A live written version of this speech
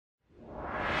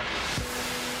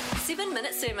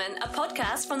9-Minute Sermon, a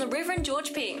podcast from the Reverend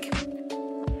George Pink.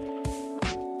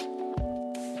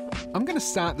 I'm going to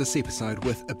start this episode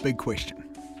with a big question.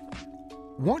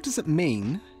 What does it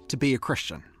mean to be a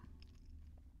Christian?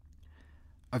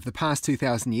 Over the past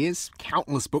 2,000 years,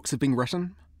 countless books have been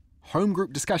written, home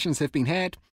group discussions have been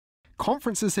had,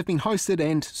 conferences have been hosted,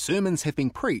 and sermons have been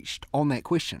preached on that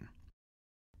question.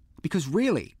 Because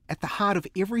really, at the heart of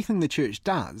everything the church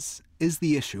does is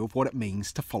the issue of what it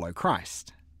means to follow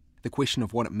Christ, the question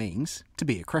of what it means to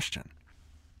be a Christian.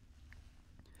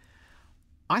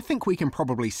 I think we can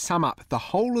probably sum up the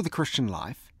whole of the Christian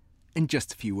life in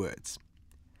just a few words.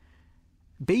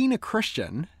 Being a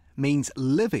Christian means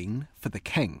living for the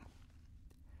King.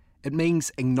 It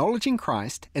means acknowledging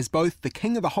Christ as both the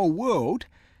King of the whole world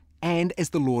and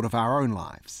as the Lord of our own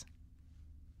lives.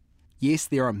 Yes,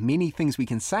 there are many things we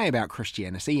can say about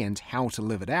Christianity and how to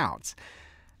live it out,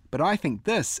 but I think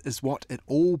this is what it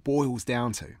all boils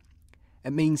down to.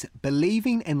 It means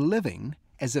believing and living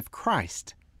as if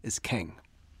Christ is King.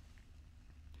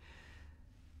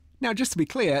 Now, just to be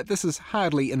clear, this is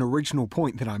hardly an original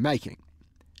point that I'm making.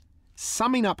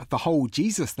 Summing up the whole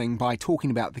Jesus thing by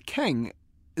talking about the King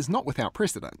is not without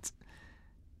precedent.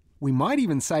 We might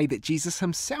even say that Jesus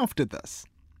himself did this.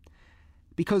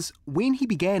 Because when he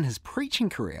began his preaching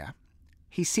career,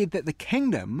 he said that the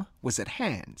kingdom was at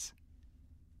hand.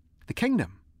 The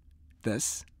kingdom.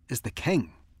 This is the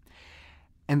King.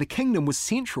 And the kingdom was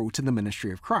central to the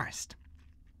ministry of Christ.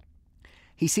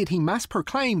 He said he must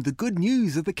proclaim the good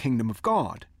news of the kingdom of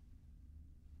God.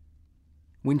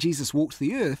 When Jesus walked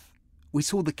the earth, we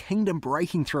saw the kingdom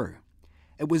breaking through.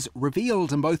 It was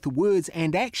revealed in both the words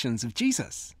and actions of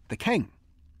Jesus, the King.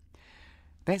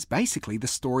 That's basically the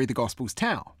story the Gospels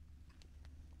tell.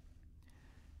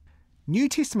 New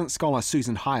Testament scholar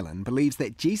Susan Hyland believes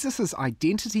that Jesus'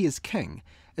 identity as King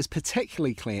is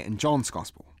particularly clear in John's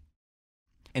Gospel.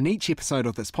 In each episode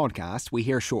of this podcast, we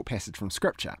hear a short passage from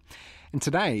Scripture, and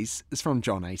today's is from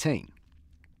John 18.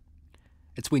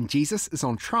 It's when Jesus is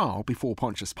on trial before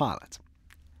Pontius Pilate.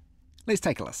 Let's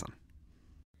take a listen.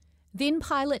 Then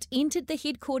Pilate entered the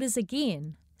headquarters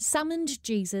again, summoned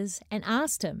Jesus, and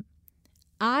asked him,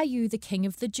 "Are you the King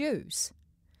of the Jews?"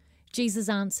 Jesus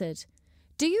answered,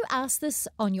 "Do you ask this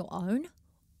on your own,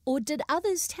 or did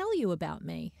others tell you about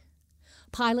me?"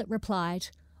 Pilate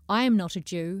replied, "I am not a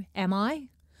Jew, am I?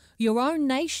 Your own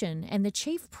nation and the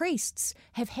chief priests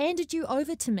have handed you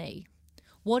over to me.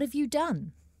 What have you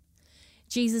done?"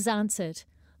 Jesus answered,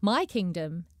 "My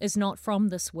kingdom is not from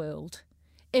this world.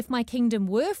 If my kingdom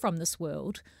were from this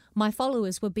world, my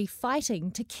followers would be fighting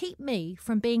to keep me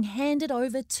from being handed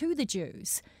over to the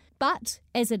Jews. But,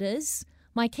 as it is,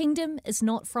 my kingdom is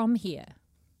not from here."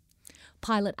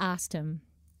 Pilate asked him,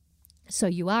 "So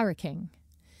you are a king?"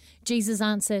 Jesus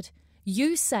answered,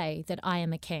 "You say that I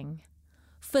am a king.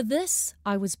 For this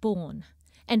I was born,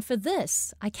 and for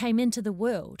this I came into the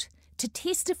world, to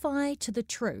testify to the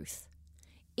truth.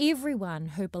 Everyone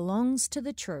who belongs to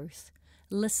the truth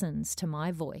listens to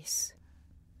my voice."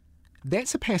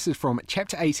 That's a passage from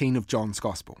chapter 18 of John's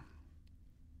Gospel.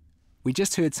 We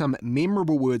just heard some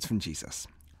memorable words from Jesus.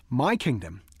 My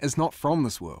kingdom is not from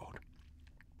this world.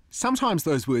 Sometimes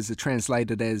those words are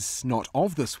translated as not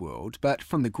of this world, but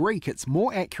from the Greek it's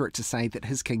more accurate to say that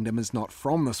his kingdom is not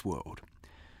from this world.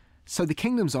 So the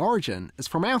kingdom's origin is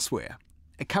from elsewhere.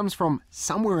 It comes from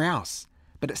somewhere else,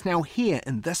 but it's now here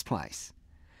in this place.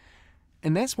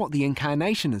 And that's what the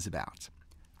incarnation is about.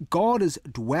 God is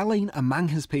dwelling among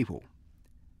his people.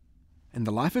 In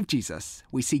the life of Jesus,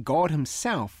 we see God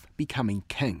himself becoming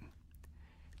king.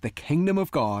 The kingdom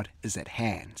of God is at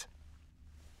hand.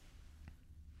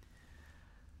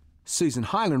 Susan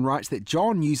Hyland writes that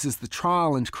John uses the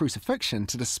trial and crucifixion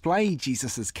to display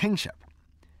Jesus' kingship.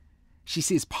 She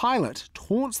says Pilate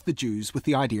taunts the Jews with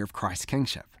the idea of Christ's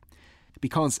kingship,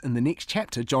 because in the next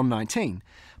chapter, John 19,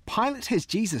 Pilate has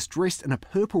Jesus dressed in a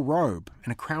purple robe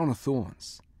and a crown of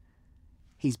thorns.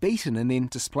 He's beaten and then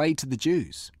displayed to the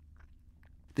Jews.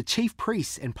 The chief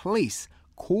priests and police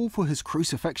call for his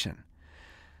crucifixion.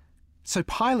 So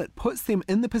Pilate puts them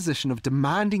in the position of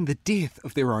demanding the death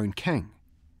of their own king.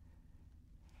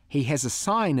 He has a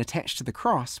sign attached to the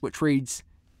cross which reads,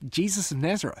 "Jesus of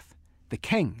Nazareth, the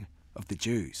King of the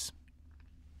Jews."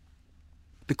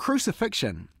 The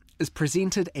crucifixion is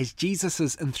presented as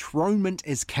Jesus' enthronement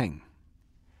as king.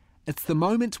 It's the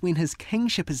moment when his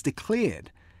kingship is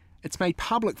declared. It's made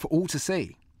public for all to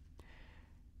see.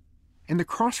 And the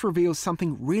cross reveals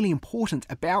something really important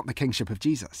about the kingship of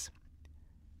Jesus.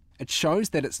 It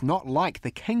shows that it's not like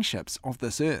the kingships of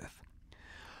this earth.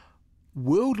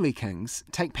 Worldly kings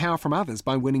take power from others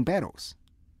by winning battles.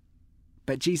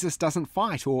 but Jesus doesn't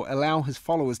fight or allow his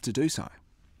followers to do so.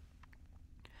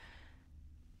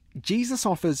 Jesus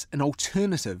offers an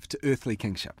alternative to earthly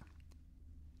kingship.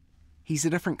 He's a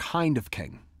different kind of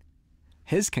king.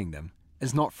 His kingdom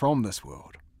is not from this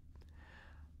world.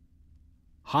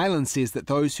 Hyland says that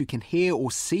those who can hear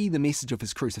or see the message of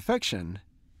his crucifixion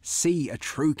see a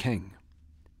true king.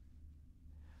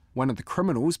 One of the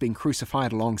criminals being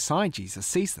crucified alongside Jesus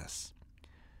sees this.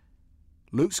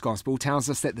 Luke's Gospel tells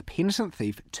us that the penitent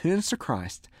thief turns to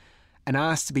Christ and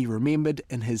asks to be remembered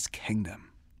in his kingdom.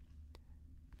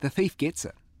 The thief gets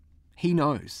it. He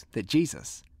knows that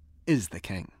Jesus is the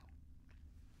king.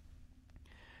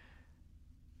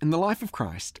 In the life of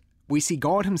Christ, we see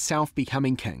God himself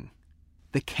becoming king.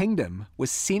 The kingdom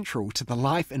was central to the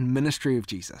life and ministry of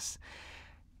Jesus.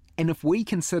 And if we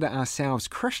consider ourselves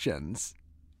Christians,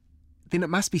 then it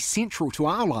must be central to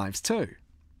our lives too.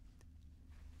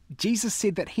 Jesus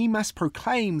said that he must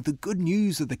proclaim the good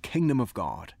news of the kingdom of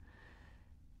God.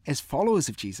 As followers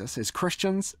of Jesus, as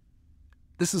Christians,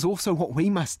 this is also what we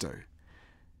must do.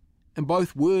 In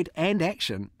both word and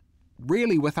action,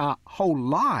 really with our whole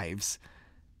lives,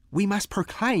 we must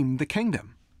proclaim the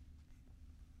kingdom.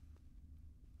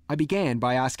 I began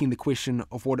by asking the question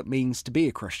of what it means to be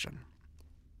a Christian,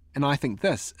 and I think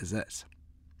this is it.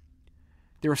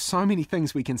 There are so many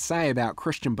things we can say about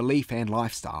Christian belief and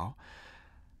lifestyle,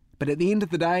 but at the end of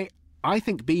the day, I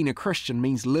think being a Christian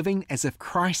means living as if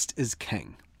Christ is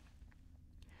king.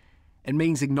 It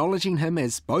means acknowledging him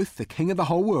as both the king of the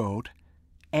whole world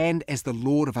and as the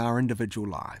Lord of our individual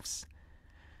lives.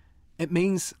 It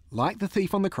means, like the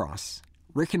thief on the cross,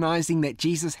 recognizing that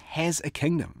Jesus has a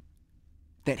kingdom,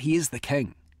 that he is the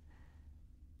king.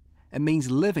 It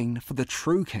means living for the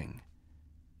true king,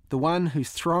 the one whose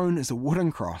throne is a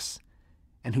wooden cross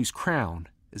and whose crown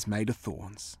is made of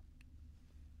thorns.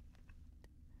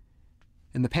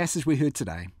 In the passage we heard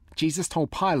today, Jesus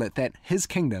told Pilate that his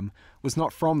kingdom was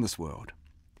not from this world.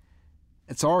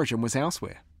 Its origin was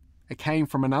elsewhere. It came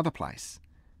from another place.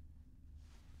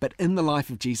 But in the life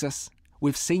of Jesus,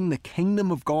 we've seen the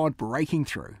kingdom of God breaking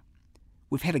through.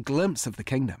 We've had a glimpse of the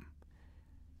kingdom.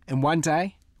 And one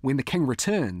day, when the king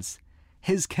returns,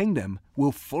 his kingdom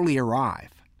will fully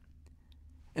arrive.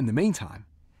 In the meantime,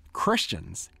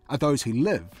 Christians are those who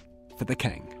live for the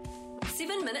king.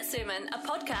 7 Minute Sermon, a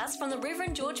podcast from the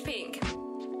Reverend George Pink.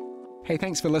 Hey,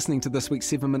 thanks for listening to this week's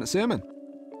 7 Minute Sermon.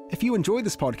 If you enjoy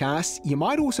this podcast, you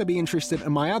might also be interested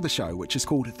in my other show, which is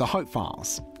called The Hope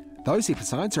Files. Those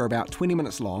episodes are about 20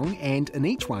 minutes long, and in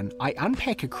each one, I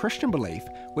unpack a Christian belief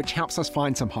which helps us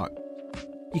find some hope.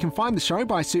 You can find the show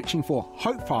by searching for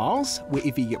Hope Files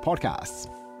wherever you get podcasts.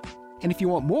 And if you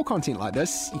want more content like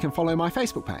this, you can follow my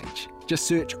Facebook page. Just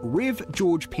search Rev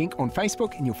George Pink on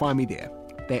Facebook and you'll find me there.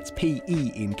 That's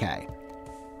PENK.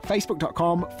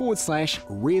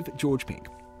 Facebook.com/Rev George Pink.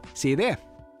 See you there.